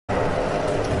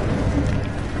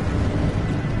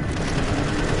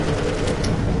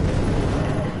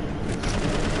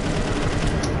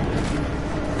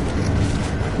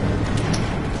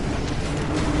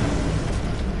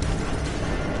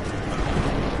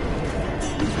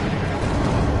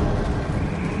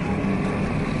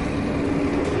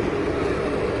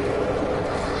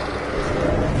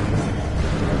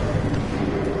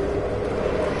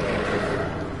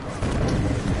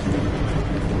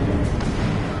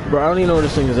Bro, I don't even know where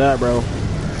this thing is at, bro.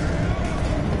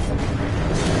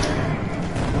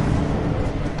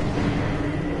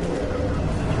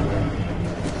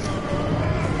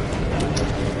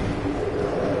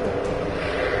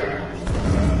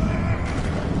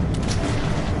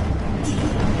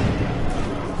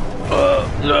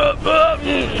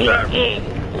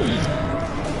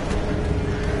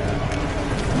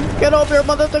 Get over here,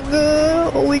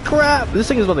 motherfucker! Holy crap! This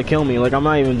thing is about to kill me. Like, I'm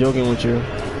not even joking with you.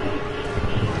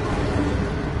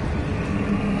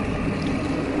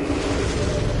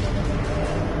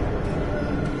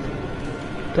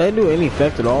 Did I do any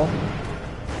effect at all?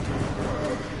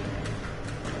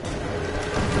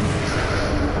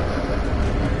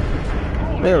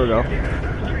 There we go.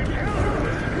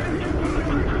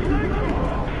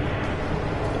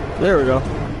 There we go.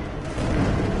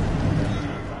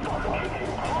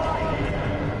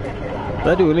 Did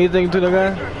I do anything to the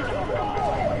guy?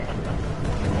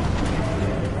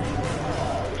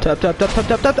 Tap, tap, tap, tap,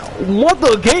 tap, tap, tap. What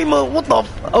the game? What the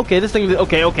f— okay, this thing is—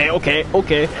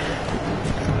 okay.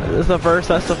 That's the first,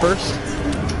 that's the first.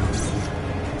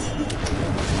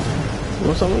 You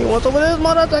want some of this,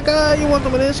 motherfucker? You want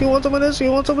some of this? You want some of this?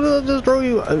 You want some of this? I just throw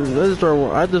you.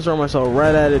 I just throw myself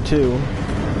right at it too.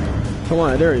 Come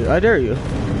on, I dare you. I dare you.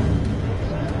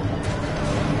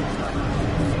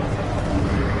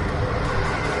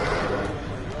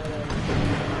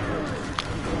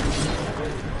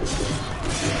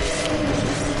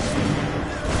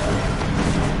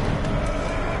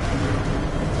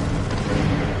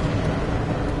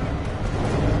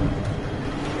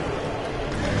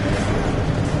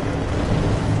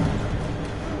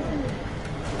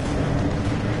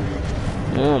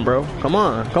 Come on, bro. Come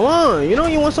on. Come on. You know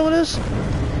you want some of this?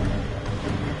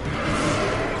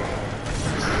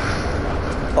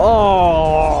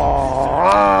 Oh.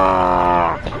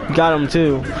 Got him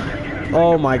too.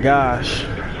 Oh my gosh.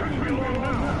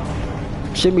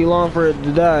 Shouldn't be long for it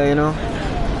to die, you know?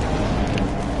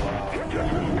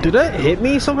 Did that hit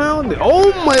me somehow?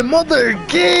 Oh my mother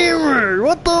gamer!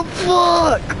 What the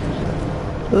fuck?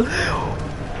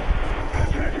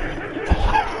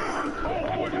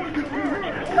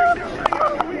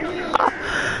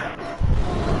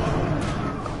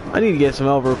 I need to get some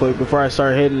help real quick before I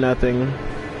start hitting that thing.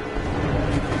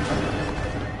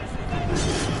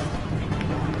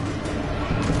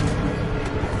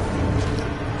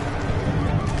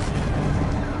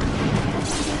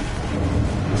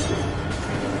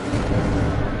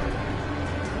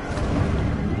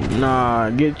 Nah,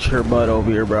 get your butt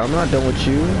over here, bro. I'm not done with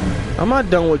you. I'm not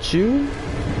done with you.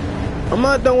 I'm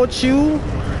not done with you.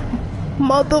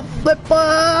 Mother flipper!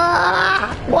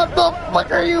 What the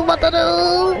fuck are you about to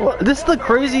do? This is the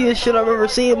craziest shit I've ever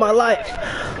seen in my life.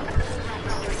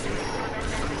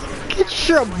 Get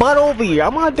your butt over here.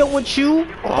 I'm not done with you.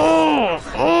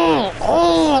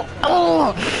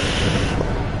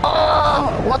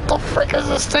 What the frick is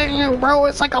this thing, bro?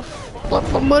 It's like a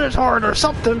minotaur or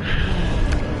something.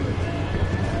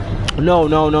 No.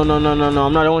 I'm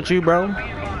not done with you, bro.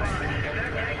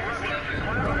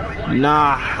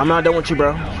 Nah, I'm not done with you,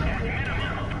 bro.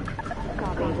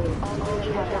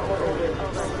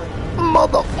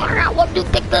 Motherfucker, what do you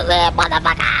think this is,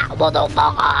 motherfucker?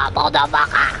 Motherfucker.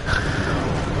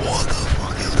 What the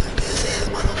fuck you think this is,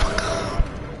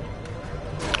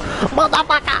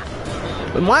 motherfucker?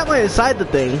 Why am I inside the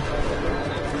thing?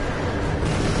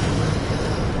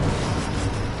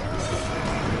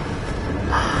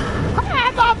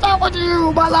 I'm not done with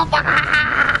you, motherfucker.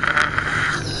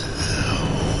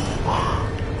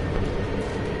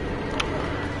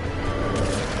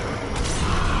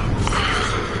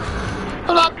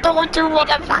 I'm not done with you,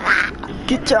 motherfucker.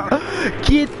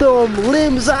 Get them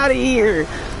limbs out of here.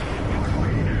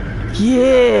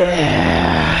 Yeah.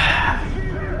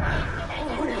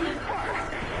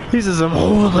 This is some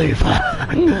holy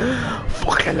fucking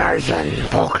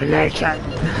nation.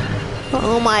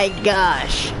 Oh my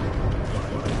gosh.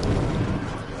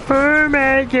 Oh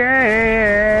my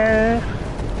god.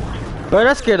 Bro,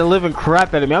 that scared the living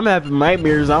crap out of me. I'm having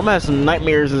nightmares. I'm having some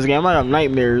nightmares in this game. I'm gonna have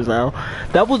nightmares now.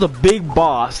 That was a big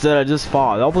boss that I just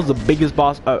fought. That was the biggest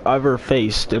boss I ever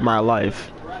faced in my life.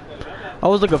 I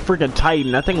was like a freaking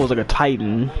titan. That thing was like a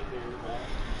titan.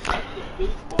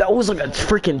 That was like a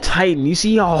freaking titan. You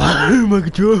see how? Oh my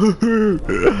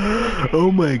god. Oh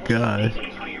my god.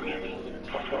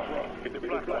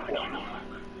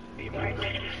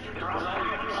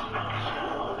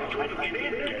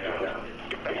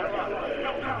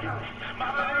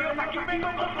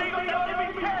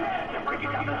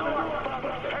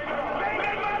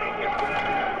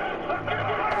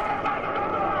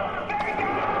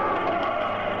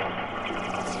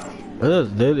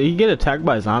 Did he get attacked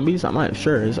by zombies? I'm not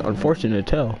sure. It's unfortunate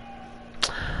to tell.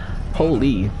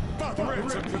 Holy.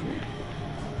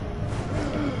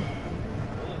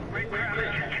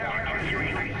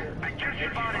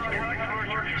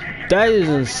 That is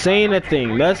insane a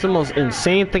thing. That's the most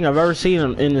insane thing I've ever seen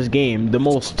in this game. The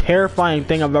most terrifying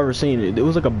thing I've ever seen. It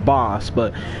was like a boss,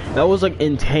 but that was like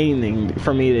entertaining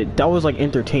for me. That was like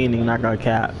entertaining, not gonna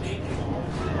cap.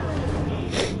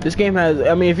 This game has,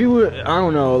 I mean, if you were, I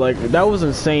don't know, like, that was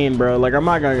insane, bro. Like, I'm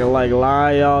not gonna, like,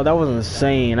 lie, y'all. That was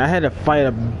insane. I had to fight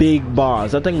a big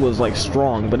boss. That thing was, like,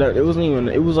 strong, but it wasn't even,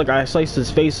 it was like I sliced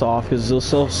his face off because it was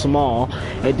so small.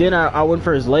 And then I went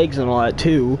for his legs and all that,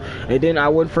 too. And then I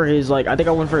went for his, like, I think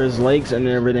I went for his legs and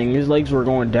everything. His legs were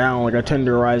going down. Like, I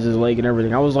tenderized his leg and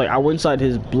everything. I was, like, I went inside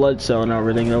his blood cell and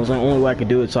everything. And that was the only way I could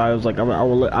do it. So I was, like,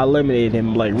 I eliminated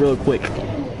him, like, real quick.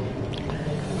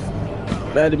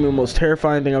 That had to be the most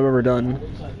terrifying thing I've ever done.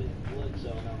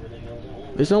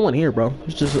 There's no one here, bro.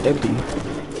 It's just empty.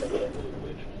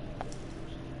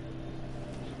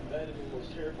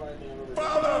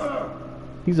 Father!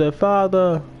 He's a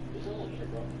father.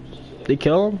 They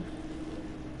kill him?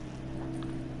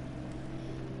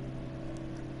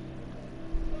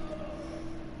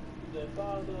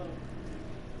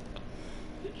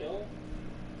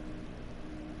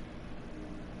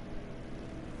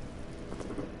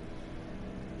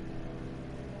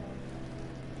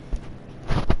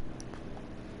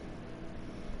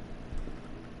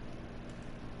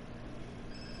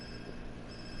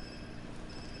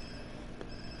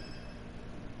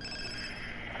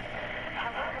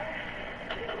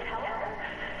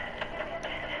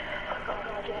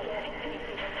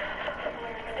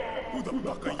 Who the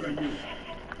fuck are you?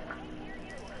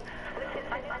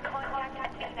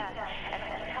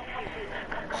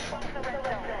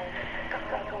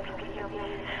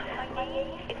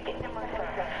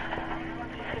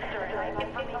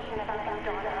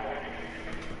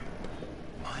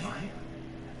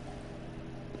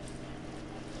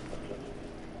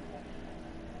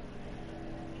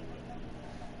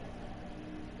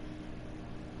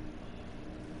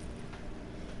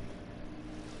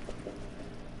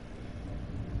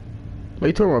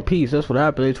 They tore him a piece. That's what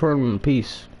happened. They tore him a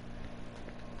piece.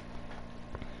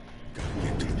 Gotta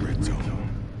get to the red zone,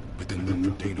 but then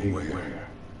look for Dana where?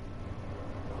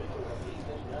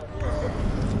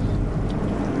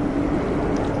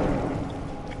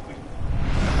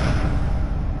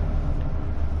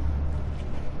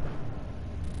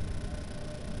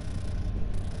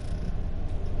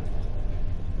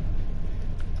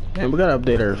 And we gotta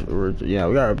update our, yeah,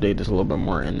 we gotta update this a little bit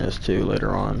more in this too later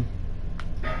on.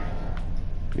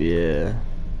 Yeah.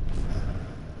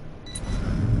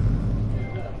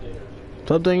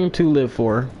 Something to live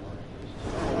for.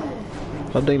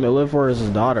 Something to live for is his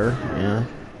daughter, yeah.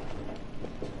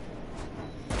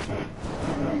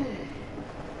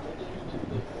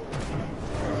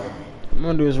 I'm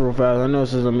gonna do this real fast. I know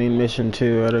this is a main mission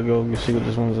too. I gotta go see what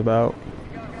this one's about.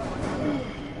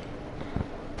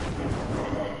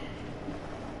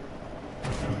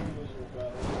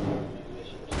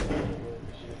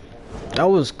 That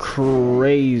was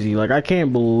crazy. Like, I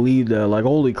can't believe that. Like,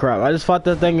 holy crap. I just fought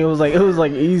that thing. It was like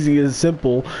easy and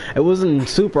simple. It wasn't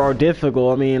super or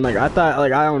difficult. I mean, like, I thought,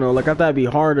 like, I don't know, like, I thought it'd be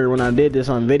harder when I did this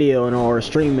on video and all, or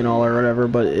stream and all or whatever,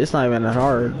 but it's not even that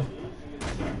hard.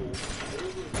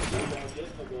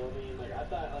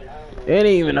 It ain't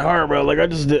even hard, bro. Like, I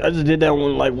just did that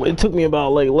one. Like, it took me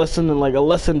about like less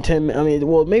than 10. I mean,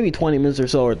 well, maybe 20 minutes or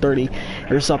so, or 30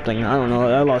 or something. I don't know.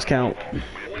 I lost count.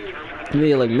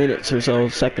 Maybe like minutes or so,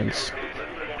 seconds.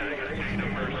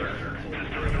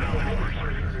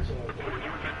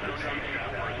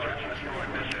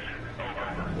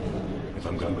 If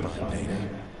I'm gonna find Dana,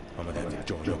 I'm gonna have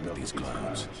to join up with these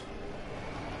clowns.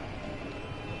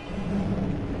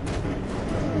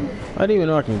 I didn't even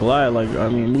know I can glide. Like, I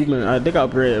mean, movement. I think I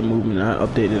upgraded movement. I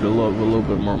updated a little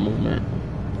bit more movement.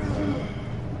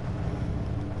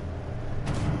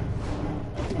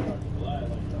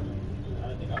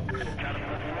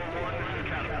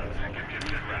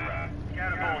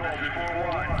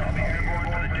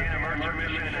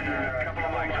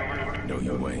 No,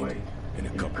 you wait. In a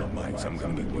couple of months, I'm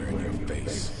gonna be wearing your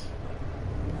face.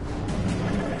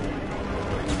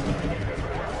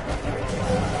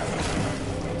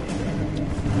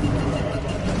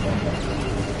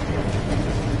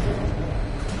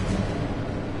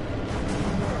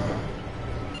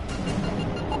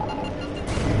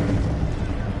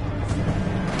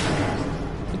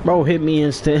 Bro hit me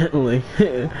instantly.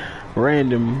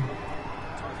 Random.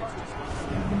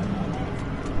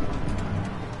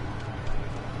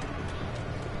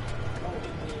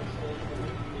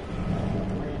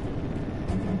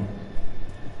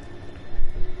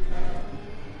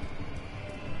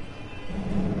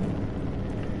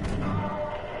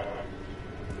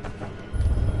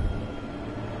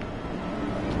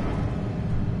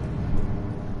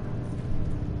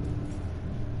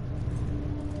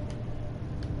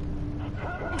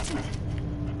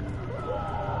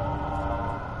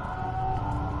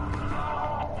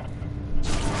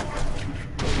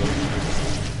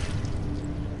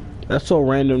 That's so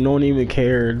random, no one even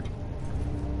cared.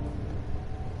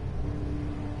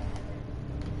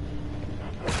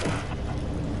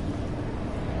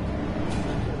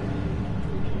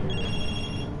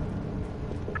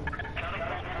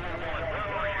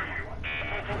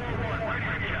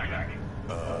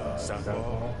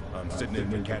 Southpaw, I'm sitting in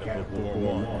the catapult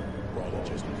 4-1. Raleigh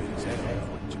just bit his head off,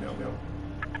 you know.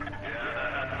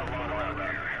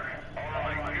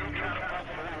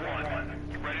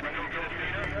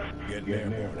 Get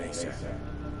airborne ASAP.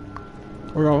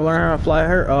 We're gonna learn how to fly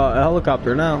a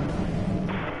helicopter now.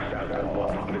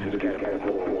 This is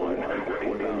catapult 4-1.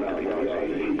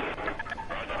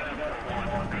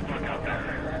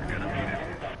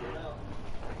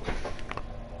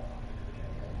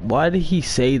 Why did he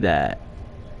say that?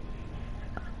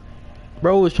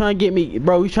 Bro was trying to get me,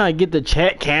 bro, he's trying to get the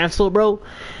chat canceled, bro.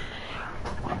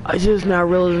 I just now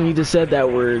realizing he just said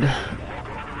that word.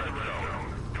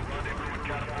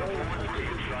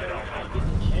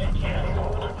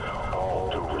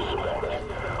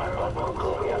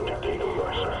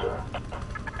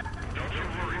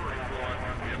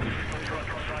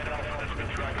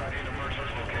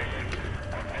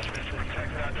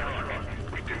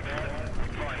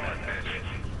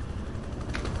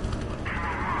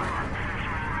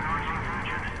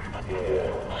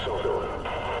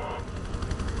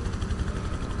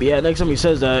 But yeah, next time he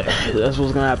says that, that's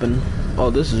what's gonna happen.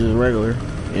 Oh, this is just regular.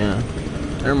 Yeah.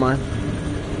 Never mind.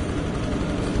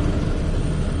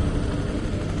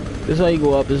 This is how you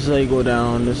go up, this is how you go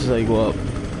down, this is how you go up.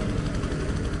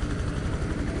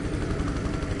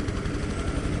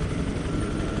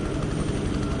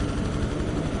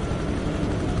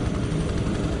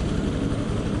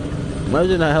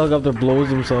 Imagine that helicopter blows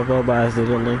himself up by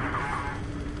accidentally.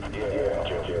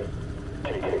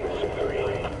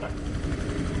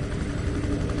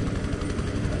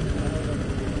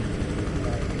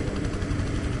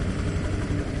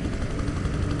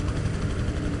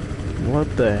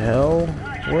 What the hell?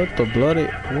 What the bloody...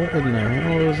 What in the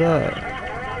hell is that?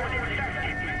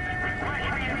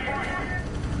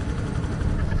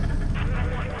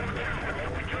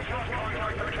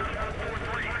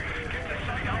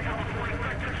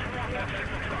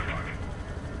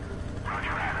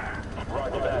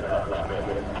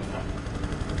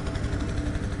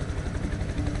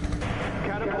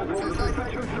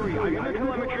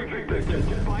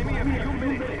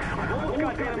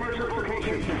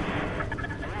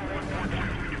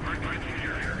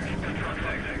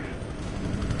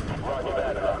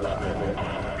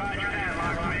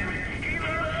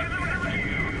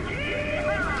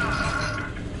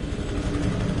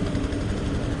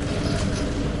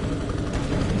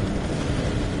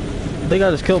 I think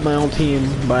I just killed my own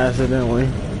team by accidentally.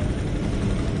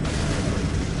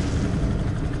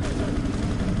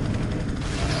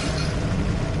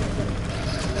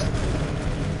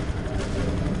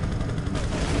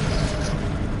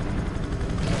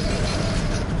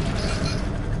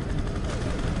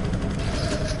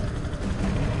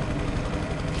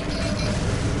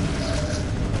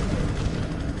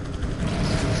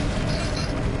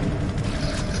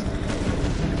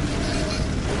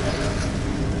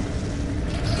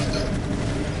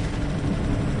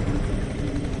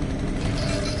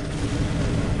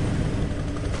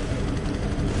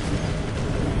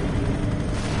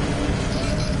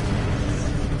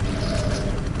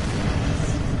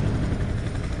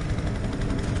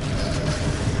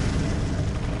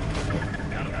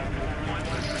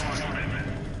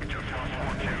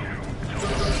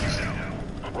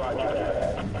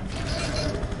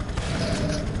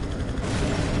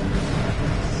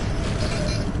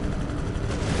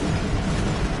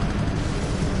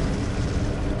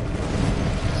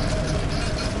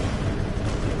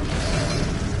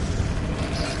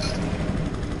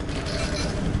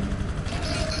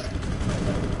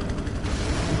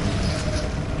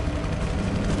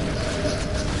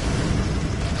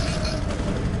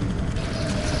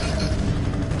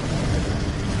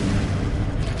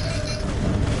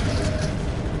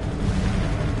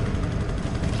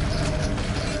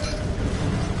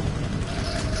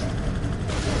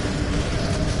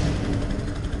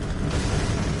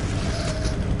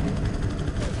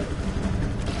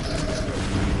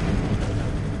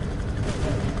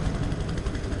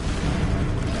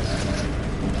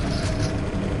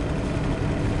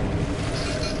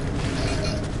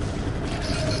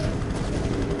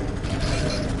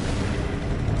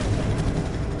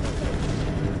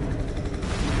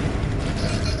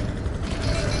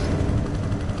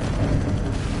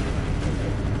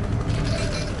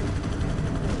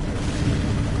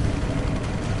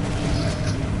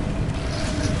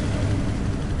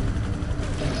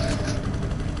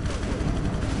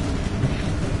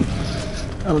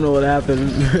 don't know what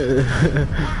happened.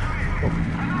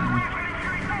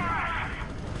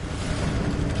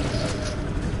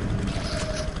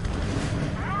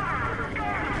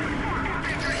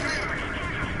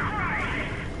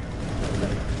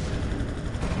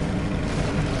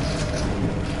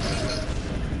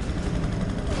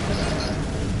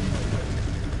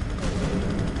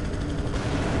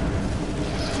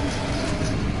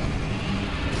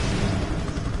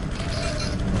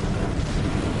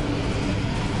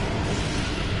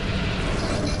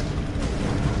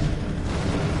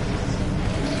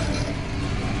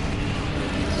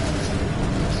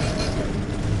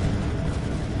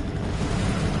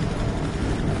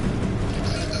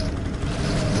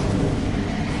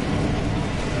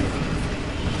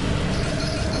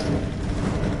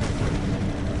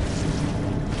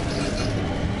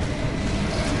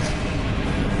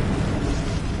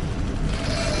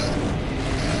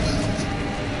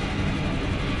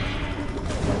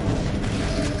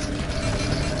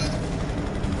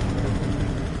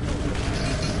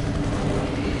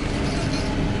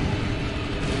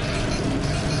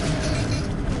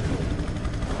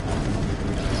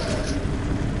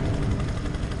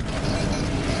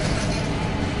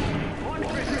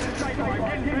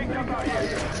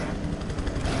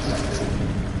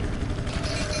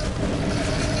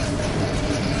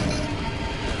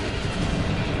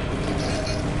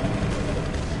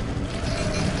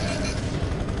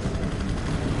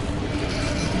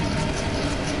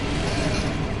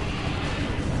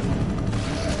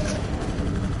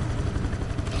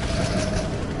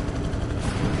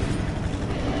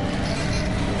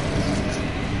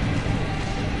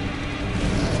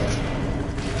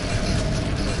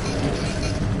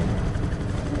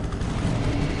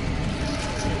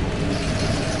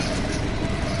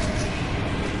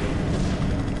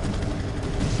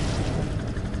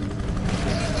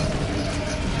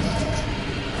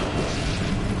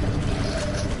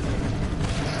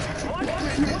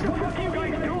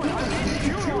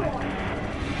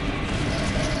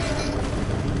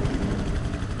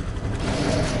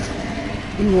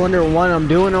 You wonder what I'm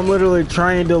doing? I'm literally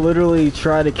trying to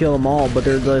try to kill them all, but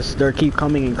they're keep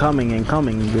coming and coming and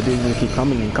coming. They keep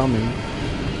coming and coming.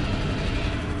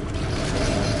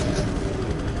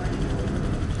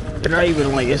 They're not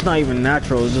even like, it's not even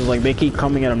natural. It's just like they keep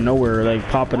coming out of nowhere, like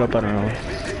popping up. I don't know.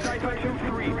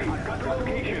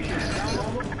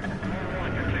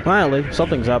 Finally,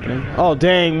 something's happening. Oh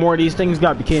dang, more of these things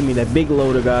got kidding me. That big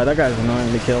loader guy, that guy's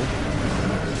annoying to kill.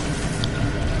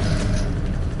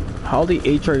 How the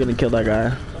H are gonna kill that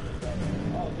guy?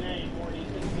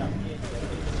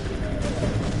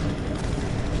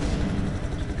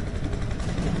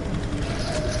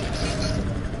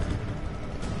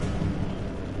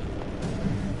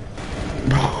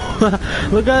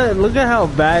 look at how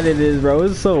bad it is, bro.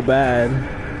 It's so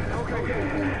bad.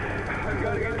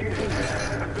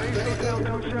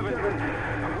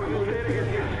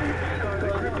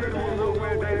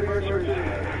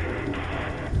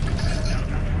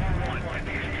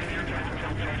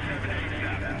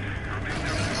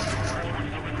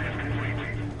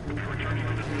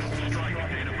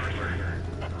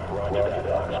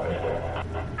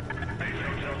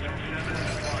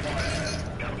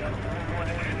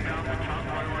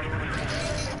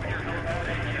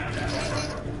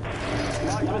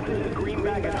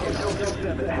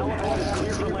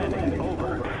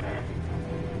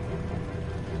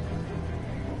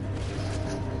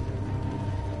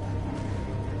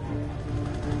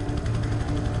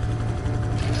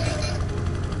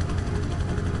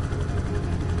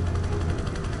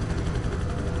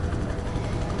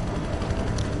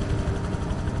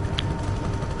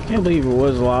 I can't believe it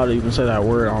was allowed to even say that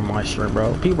word on my stream,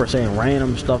 bro. People are saying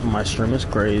random stuff on my stream. It's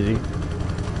crazy.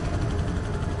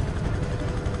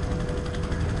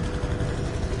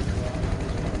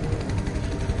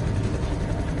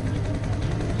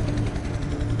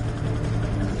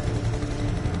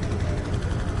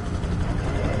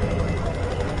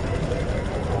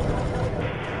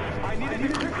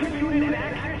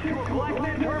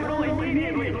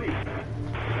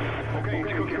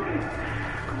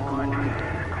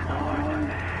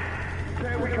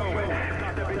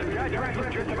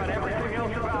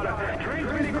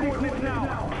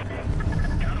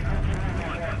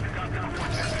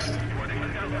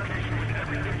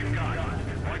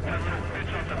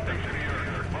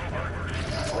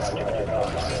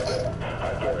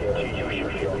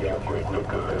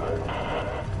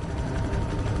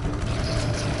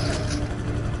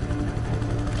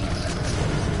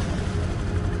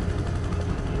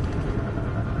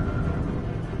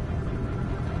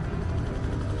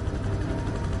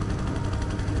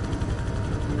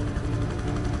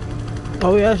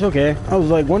 Oh yeah, it's okay. I was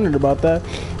like wondering about that.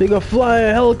 They gonna fly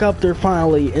a helicopter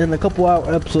finally in a couple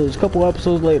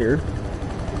episodes later.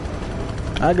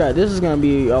 This is gonna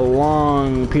be a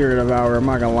long period of hour, I'm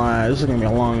not gonna lie. This is gonna be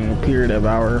a long period of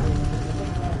hour.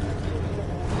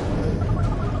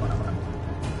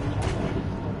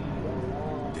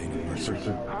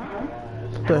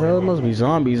 What the hell? There must be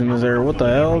zombies in this area. What the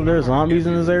hell? There's zombies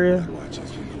in this area?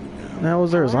 How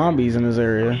is there zombies in this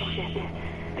area?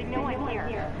 They know I'm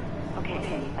here.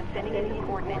 Okay, I'm sending in some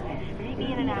coordinates. Meet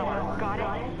me in an hour. Got it?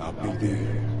 I'll be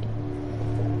there.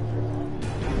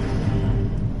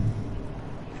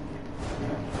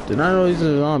 Did not know these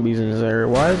are zombies in this area.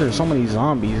 Why is there so many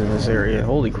zombies in this area?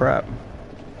 Holy crap.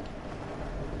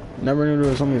 Never knew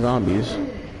there were so many zombies.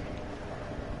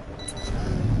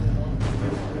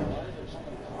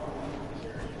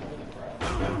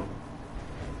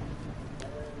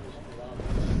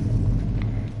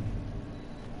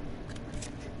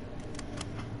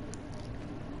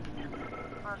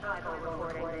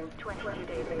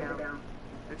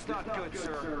 It's not good,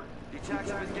 sir. The attacks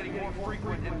have been getting more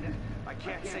frequent and I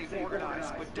can't say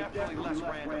organized, but definitely less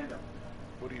random.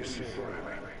 What do you say,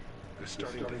 Riley? They're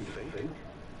starting to fade?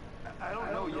 I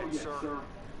don't know yet, sir.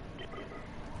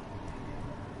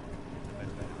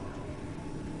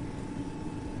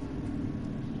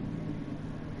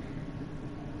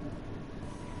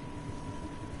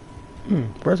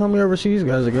 First time we ever see these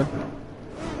guys again.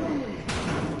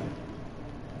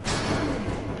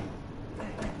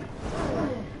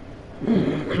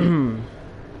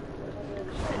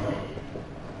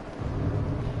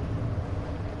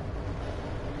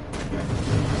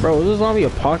 Bro, is this zombie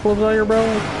apocalypse out here, bro?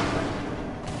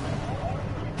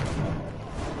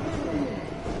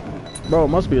 Bro, it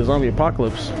must be a zombie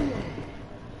apocalypse.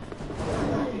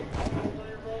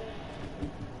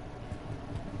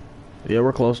 Yeah,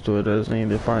 we're close to it. I just need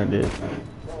to find it.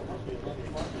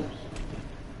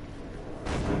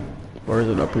 Or is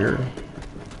it up here?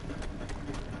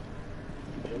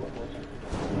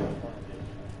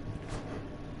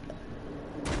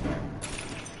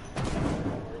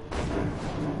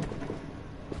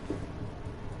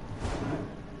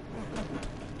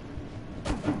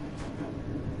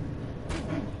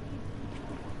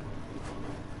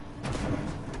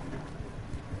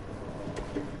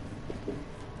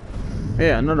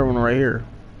 Yeah, another one right here.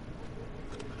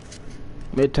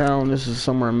 Midtown, this is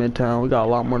somewhere in Midtown. We got a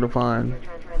lot more to find.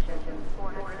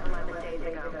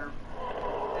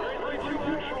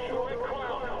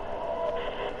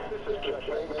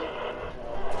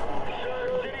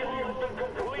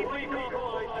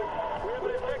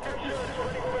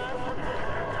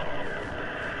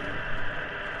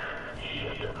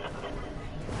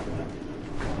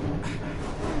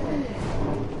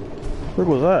 What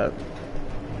was that?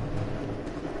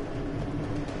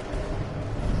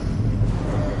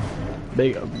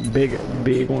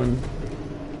 Big one.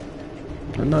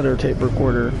 Another tape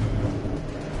recorder.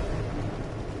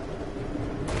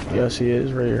 Yes, he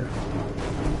is right here.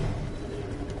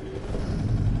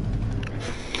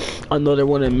 Another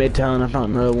one in Midtown. I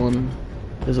found another one.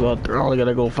 There's about. I only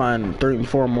gotta go find 3 and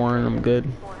 4 more, and I'm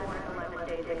good.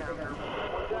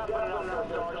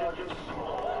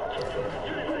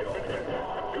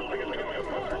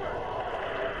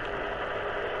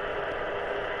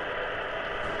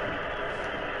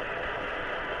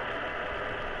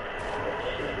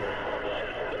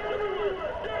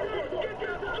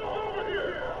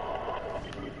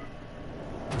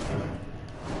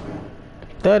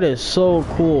 That is so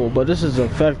cool, but this is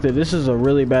infected. This is a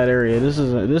really bad area.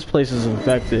 This place is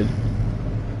infected.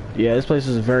 Yeah, this place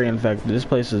is very infected. This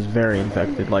place is very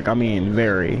infected. Like, I mean,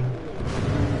 very.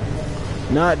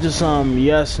 Not just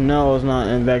yes, no, it's not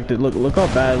infected. Look how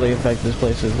badly infected this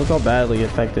place is. Look how badly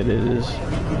infected it is.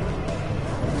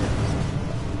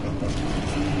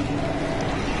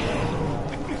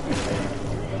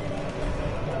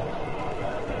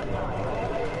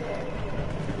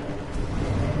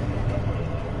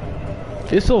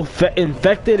 It's so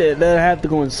infected that I have to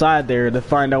go inside there to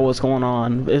find out what's going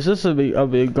on. It's just gonna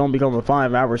become a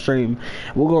 5-hour stream.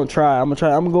 We're gonna try. I'm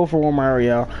gonna go for 1 more hour,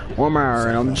 y'all. 1 more hour,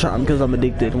 and I'm trying because I'm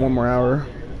addicted. 1 more hour.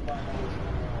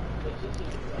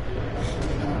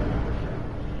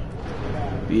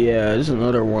 Yeah, this is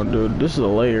another one, dude. This is a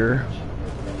layer.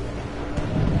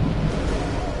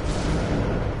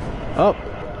 Oh,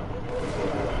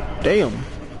 damn!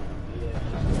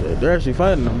 They're actually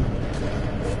fighting them.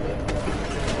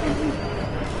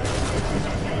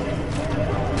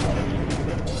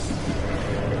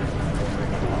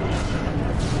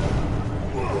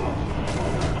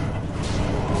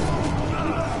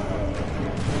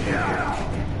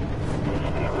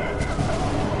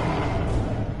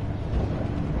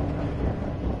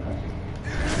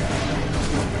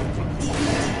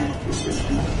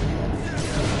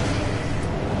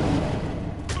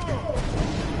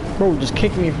 Bro, just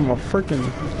kicked me from a freaking.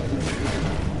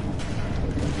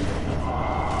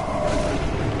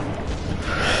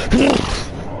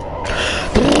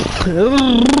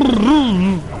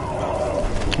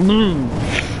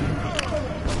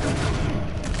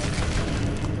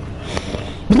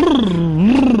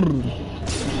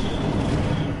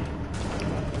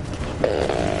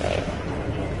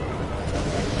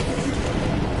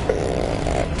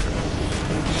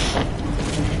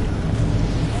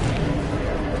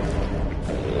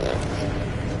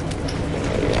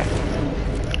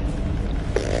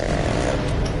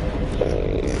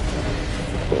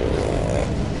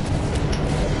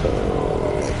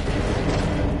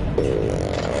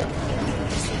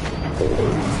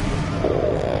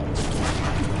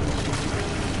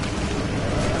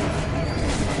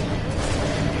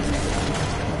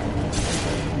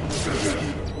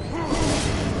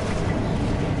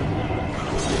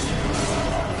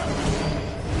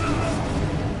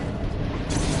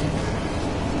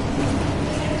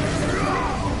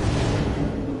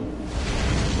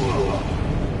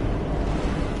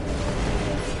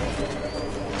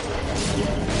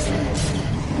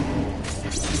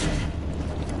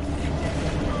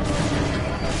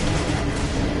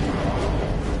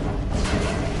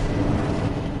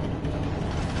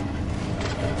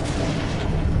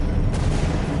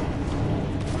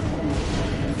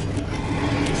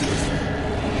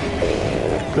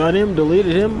 Got him,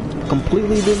 deleted him,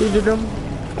 completely deleted him.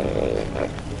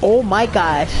 Oh my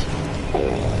gosh.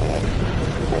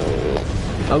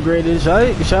 Upgraded.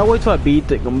 Should I wait till I beat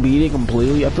it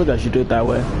completely? I feel like I should do it that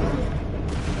way.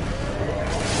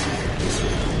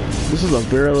 This is a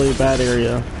really bad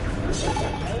area.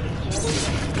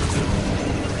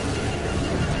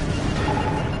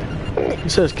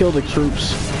 It says kill the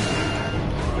troops.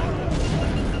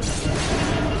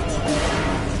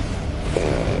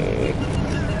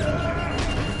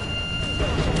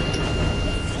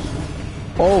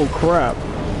 Oh crap.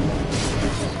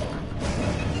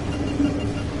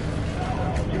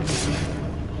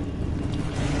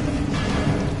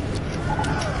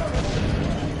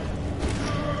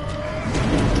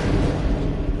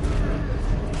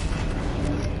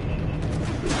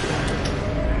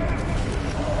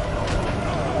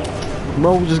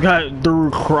 Bro just got through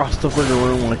across the freaking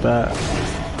room like that.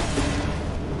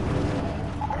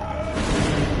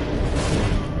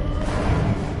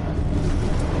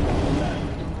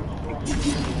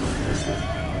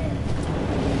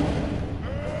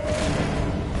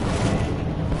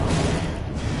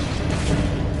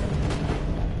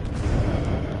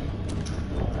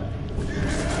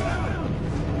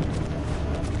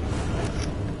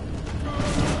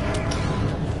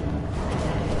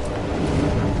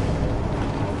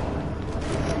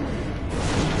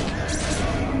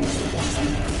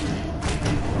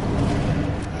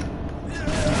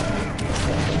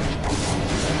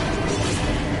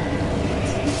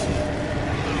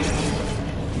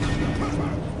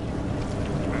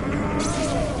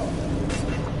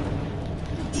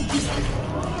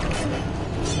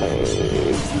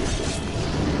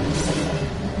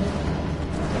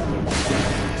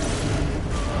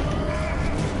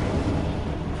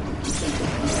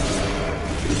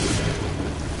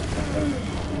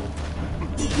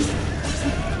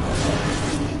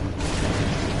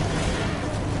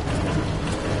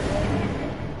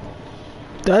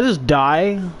 Did I just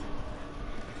die?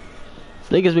 I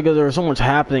think it's because there's so much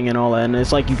happening and all that, and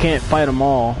it's like you can't fight them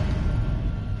all.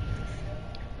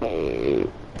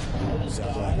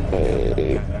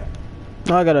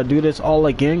 Now I gotta do this all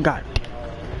again? God damn.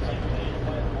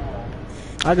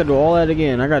 I gotta do all that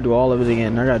again. I gotta do all of it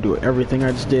again. I gotta do everything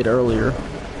I just did earlier.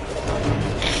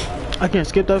 I can't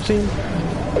skip that scene.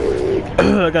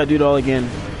 I gotta do it all again.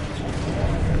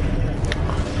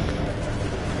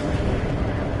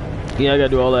 Yeah, I gotta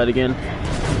do all that again.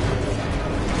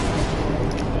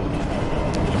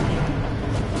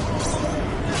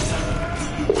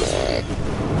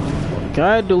 Can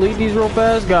I delete these real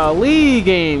fast? Golly,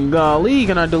 game. Golly,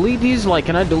 can I delete these? Like,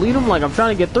 can I delete them? Like, I'm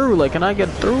trying to get through. Like, can I get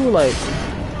through? Like,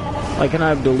 can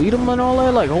I delete them and all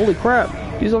that? Like, holy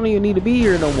crap. These don't even need to be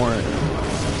here no more.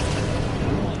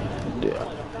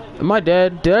 Am I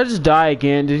dead? Did I just die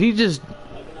again? Did he just...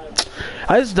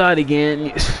 I just died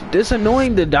again. It's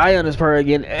annoying to die on this part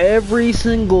again every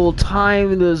single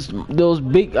time. Those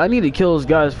big. I need to kill those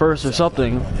guys first or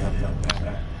something.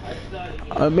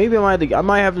 Maybe I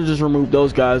might have to just remove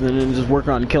those guys and then just work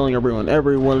on killing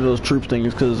every one of those troops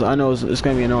things, because I know it's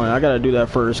gonna be annoying. I gotta do that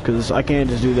first because I can't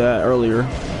just do that earlier.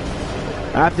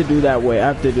 I have to do that way. I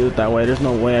have to do it that way. There's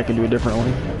no way I can do it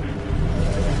differently.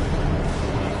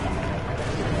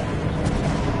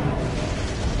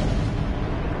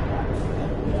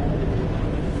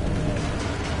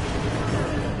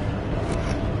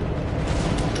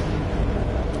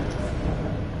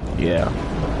 Yeah.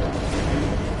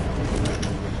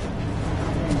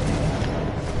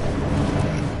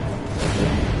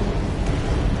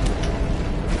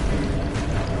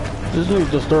 This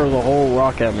dude just throws a whole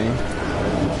rock at me.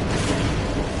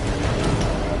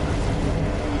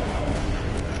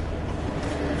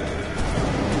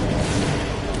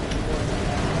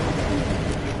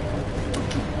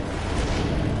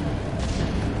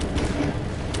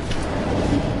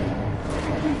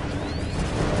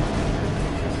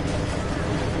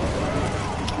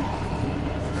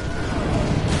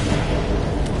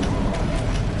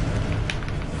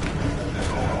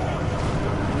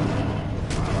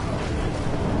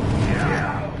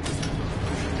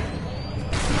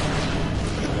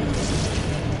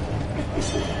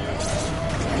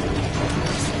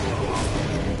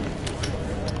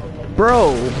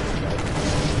 Bro.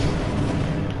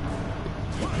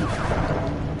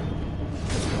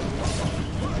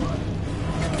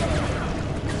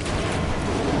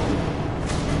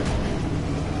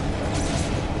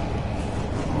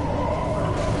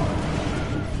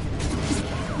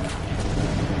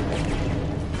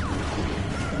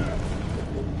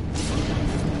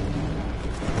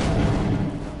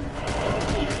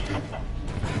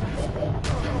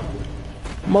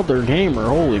 Mother gamer,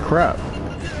 holy crap.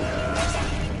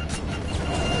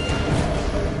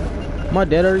 Am I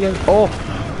dead already? Oh,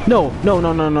 no.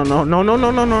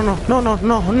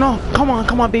 Come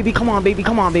on, baby. Come on, baby.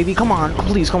 Come on, baby. Come on.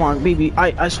 Please, come on, baby.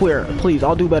 I swear. Please,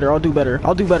 I'll do better. I will do better. I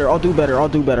will do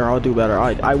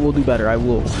better. I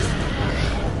will.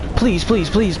 Please.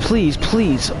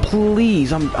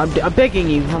 I'm begging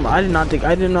you. I did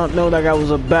not know that guy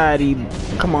was a baddie.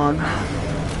 Come on.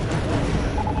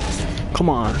 Come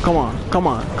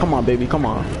on, baby. Come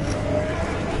on.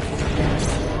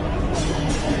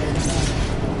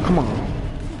 Come on.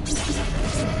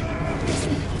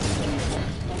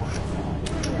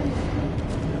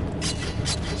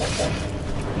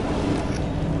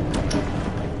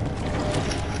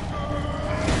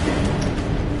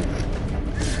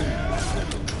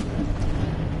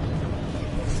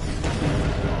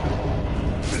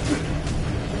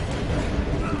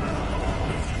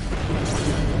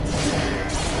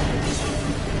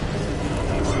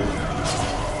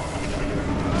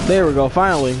 There we go,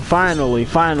 finally. Finally,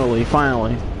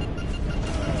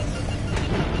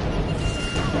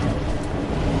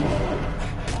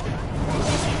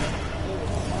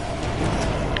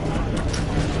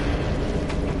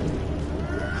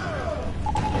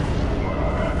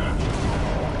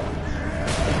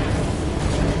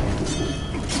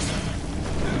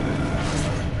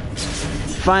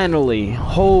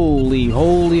 holy.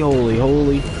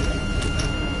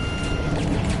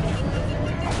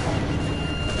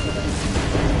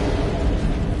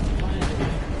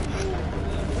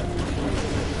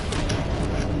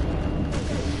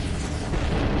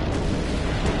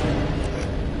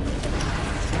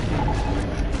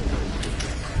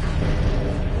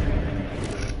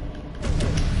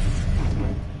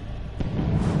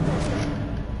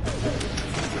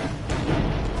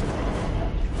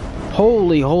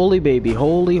 Holy baby,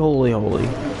 holy.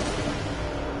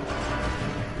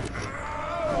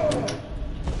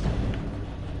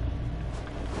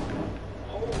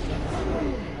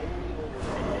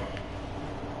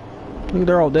 I think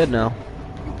they're all dead now.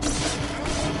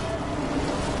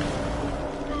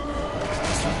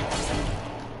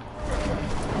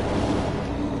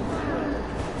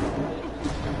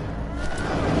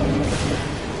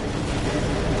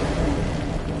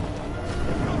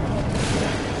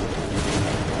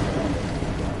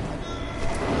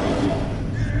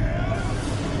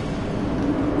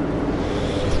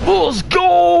 Let's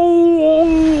go!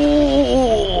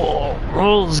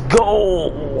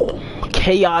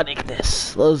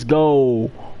 Chaoticness. Let's go.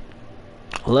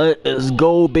 Let's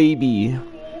go, baby.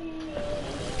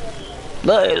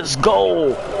 Let's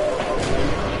go.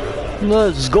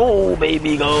 Let's go,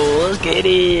 baby, go. Let's get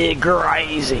it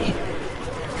crazy.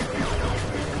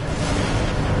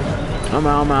 I'm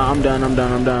done.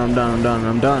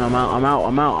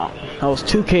 I'm out. That was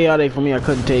too chaotic for me. I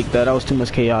couldn't take that. That was too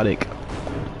much chaotic.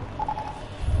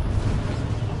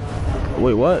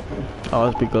 Wait, what? Oh,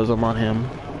 it's because I'm on him.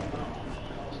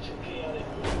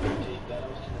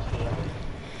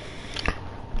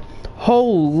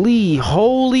 Holy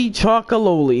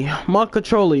chocololi.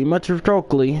 Macacholi,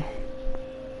 matrocoli.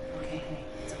 Okay,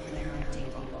 it's over there on the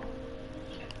table.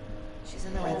 She's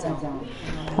in the red zone.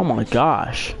 Oh my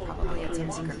gosh. Probably at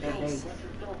some secret base.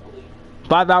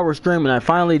 5-hour stream and I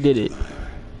finally did it.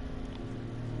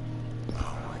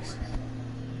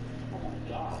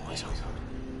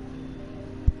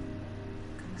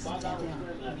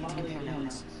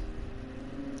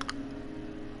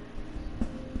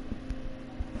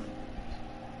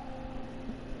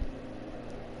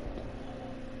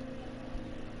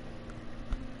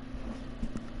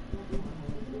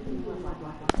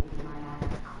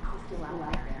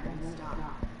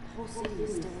 city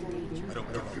is still in danger. I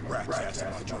don't give a rat's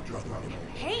ass about your brother anymore.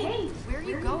 Hey, where are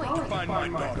you going?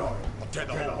 Find my daughter. I'll tear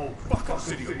the whole fucking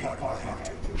city apart if I have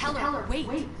to. Heller,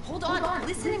 wait, hold on,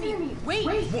 listen to me. Wait.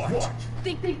 What?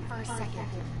 Think for a second.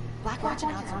 Blackwatch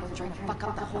and Alex are both trying to fuck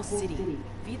up the whole city.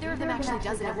 If either of them actually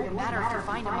does it, it won't matter if you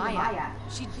find Maya.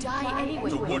 She'd die anyway.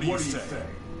 So what do you say?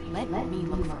 Let me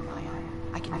look for Maya.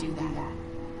 I can do that.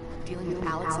 Dealing with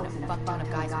Alex and a fuck ton of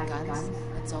guys with guns,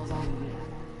 that's all on me.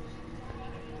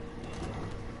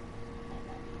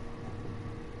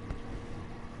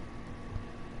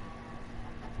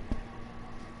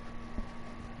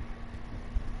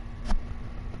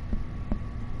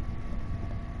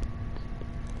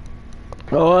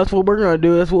 Oh, that's what we're gonna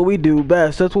do. That's what we do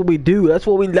best. That's what we do. That's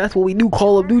what we do.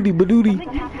 Call of Duty, badooty.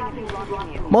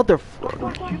 Mother.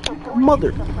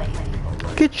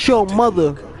 Get your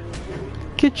mother.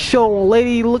 Get your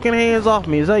lady looking hands off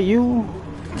me. Is that you?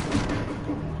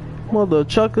 Mother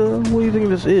chucker. What do you think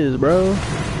this is, bro?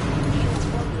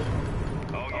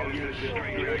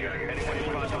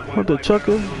 Mother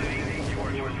chucker.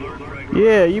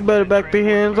 Yeah, you better back your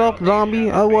hands off, zombie.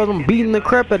 I wasn't beating the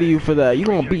crap out of you for that. You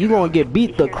gonna get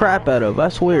beat the crap out of. I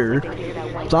swear.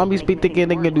 Zombies be thinking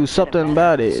they can do something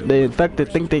about it. The infected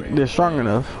think they're strong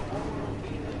enough.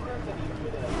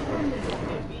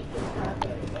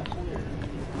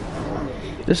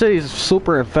 This city's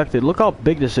super infected. Look how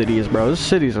big this city is, bro. This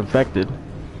city's infected.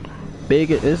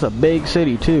 Big. It's a big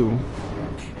city too.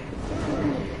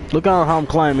 Look how I'm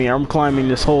climbing. I'm climbing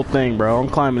this whole thing, bro. I'm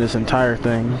climbing this entire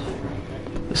thing.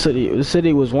 The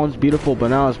city was once beautiful, but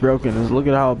now it's broken. Look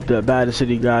at how bad the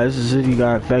city got. This city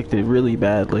got infected really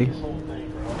badly.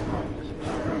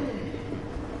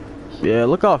 Yeah,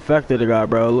 look how affected it got,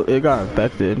 bro. It got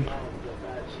infected.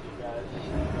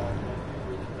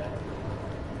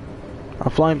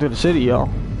 I'm flying through the city, y'all.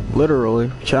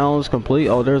 Literally. Challenge complete.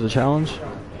 Oh, there's a challenge.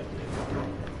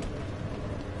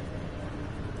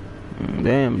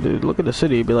 Damn, dude. Look at the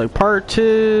city. It'd be like, part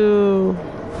 2.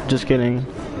 Just kidding.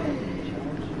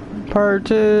 Part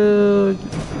 2.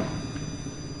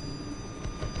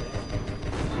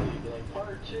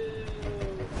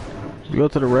 Go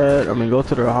to the red. Go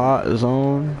to the hot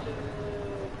zone.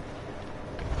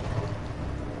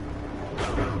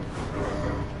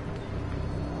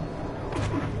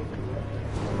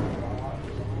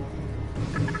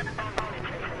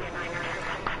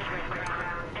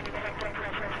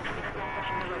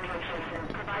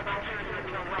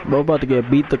 We're about to get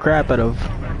beat the crap out of.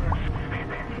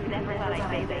 Never thought I'd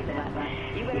say this,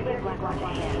 but you better give Blackwatch a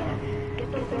hand. Get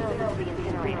those barrels out of the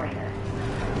incinerator.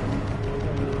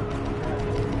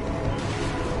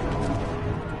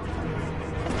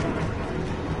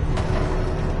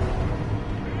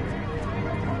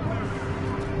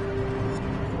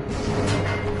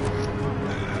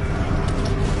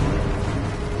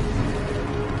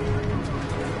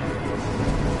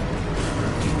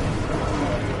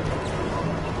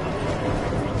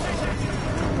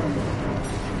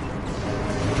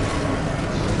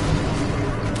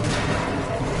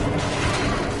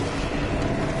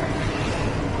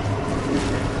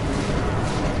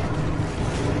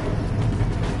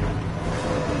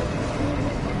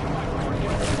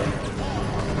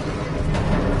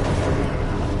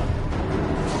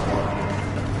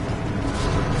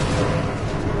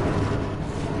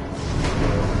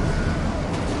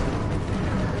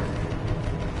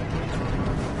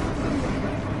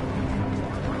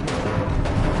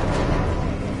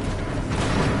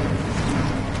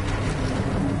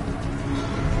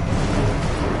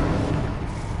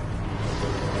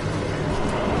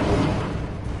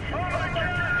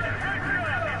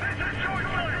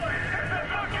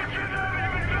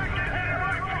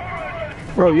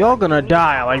 Bro, y'all gonna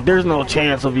die. Like, there's no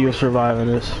chance of you surviving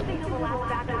this.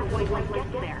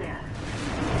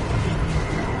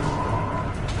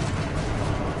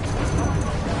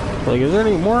 Like, is there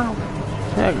any more?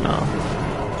 Heck no.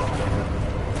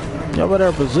 Y'all better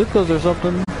have bazookas or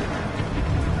something.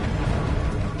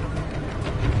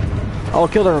 I'll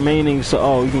kill the remaining, so,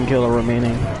 oh, you can kill the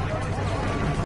remaining.